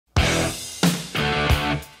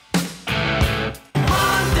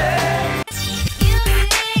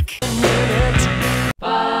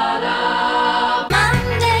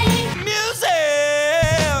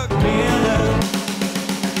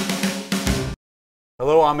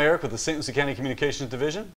Hello, I'm Eric with the St. Lucie County Communications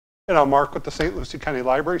Division. And I'm Mark with the St. Lucie County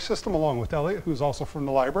Library System, along with Elliot, who's also from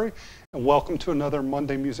the library. And welcome to another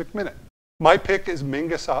Monday Music Minute. My pick is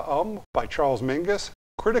Mingus by Charles Mingus.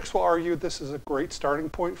 Critics will argue this is a great starting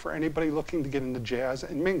point for anybody looking to get into jazz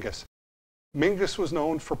and Mingus. Mingus was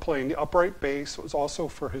known for playing the upright bass, was also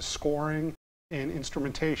for his scoring and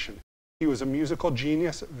instrumentation. He was a musical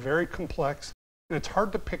genius, very complex, and it's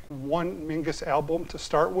hard to pick one Mingus album to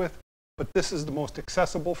start with, but this is the most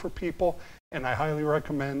accessible for people, and I highly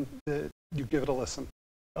recommend that you give it a listen.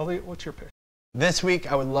 Elliot, what's your pick? This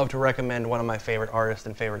week, I would love to recommend one of my favorite artists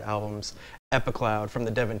and favorite albums, Epicloud from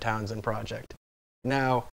the Devin Townsend project.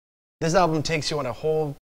 Now, this album takes you to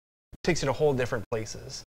whole different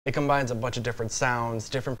places. It combines a bunch of different sounds,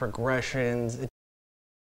 different progressions.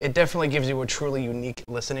 It definitely gives you a truly unique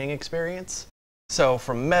listening experience. So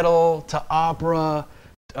from metal to opera,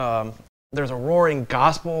 there's a roaring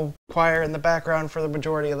gospel choir in the background for the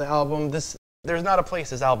majority of the album. There's not a place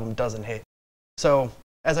this album doesn't hit. So,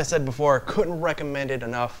 as I said before, couldn't recommend it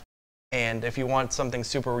enough. And if you want something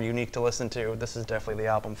super unique to listen to, this is definitely the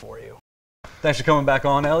album for you. Thanks for coming back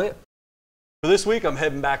on, Elliot. For this week, I'm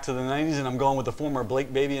heading back to the 90s, and I'm going with the former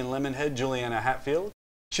Blake Baby and Lemonhead, Juliana Hatfield.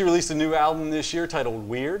 She released a new album this year titled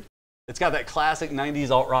Weird. It's got that classic 90s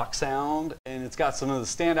alt-rock sound, and it's got some of the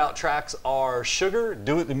standout tracks are Sugar,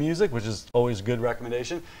 Do It the Music, which is always a good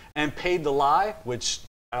recommendation, and Paid to Lie, which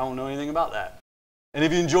I don't know anything about that. And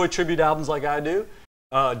if you enjoy tribute albums like I do,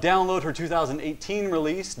 download her 2018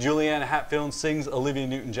 release, Juliana Hatfield Sings Olivia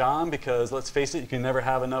Newton-John, because let's face it, you can never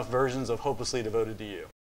have enough versions of Hopelessly Devoted to You.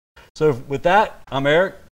 So with that, I'm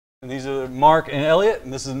Eric, and these are Mark and Elliot,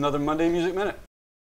 and this is another Monday Music Minute.